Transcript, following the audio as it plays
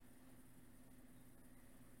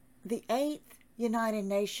The eighth United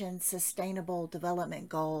Nations Sustainable Development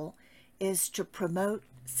Goal is to promote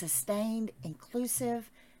sustained,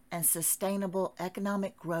 inclusive, and sustainable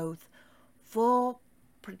economic growth, full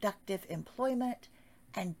productive employment,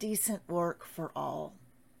 and decent work for all.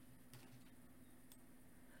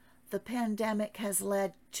 The pandemic has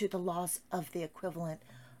led to the loss of the equivalent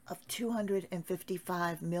of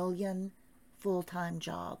 255 million full-time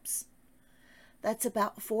jobs. That's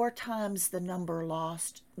about 4 times the number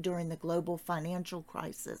lost during the global financial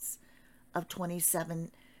crisis of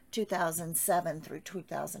 2007 through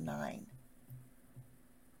 2009.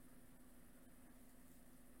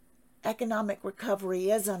 Economic recovery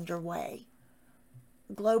is underway.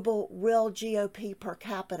 Global real GOP per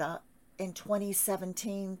capita in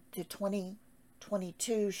 2017 to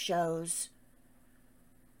 2022 shows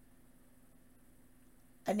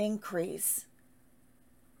an increase.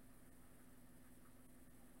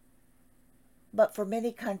 But for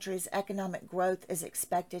many countries, economic growth is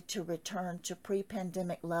expected to return to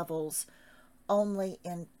pre-pandemic levels only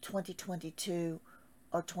in 2022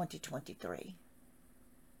 or 2023.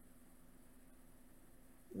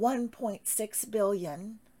 1.6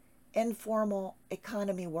 billion informal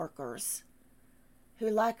economy workers who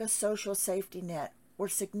lack a social safety net were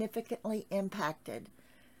significantly impacted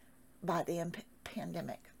by the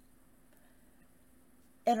pandemic.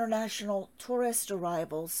 International tourist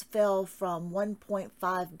arrivals fell from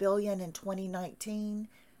 1.5 billion in 2019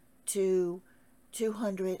 to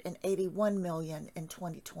 281 million in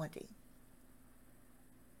 2020.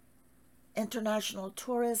 International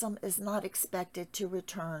tourism is not expected to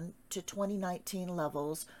return to 2019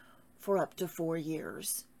 levels for up to 4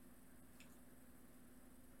 years.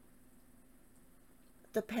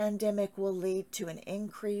 The pandemic will lead to an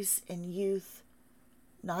increase in youth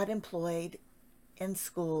not employed, in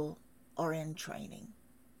school, or in training.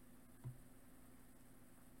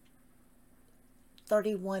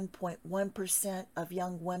 31.1% of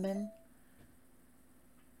young women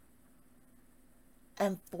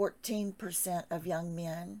and 14% of young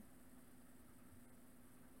men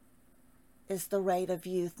is the rate of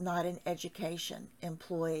youth not in education,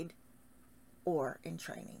 employed, or in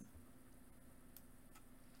training.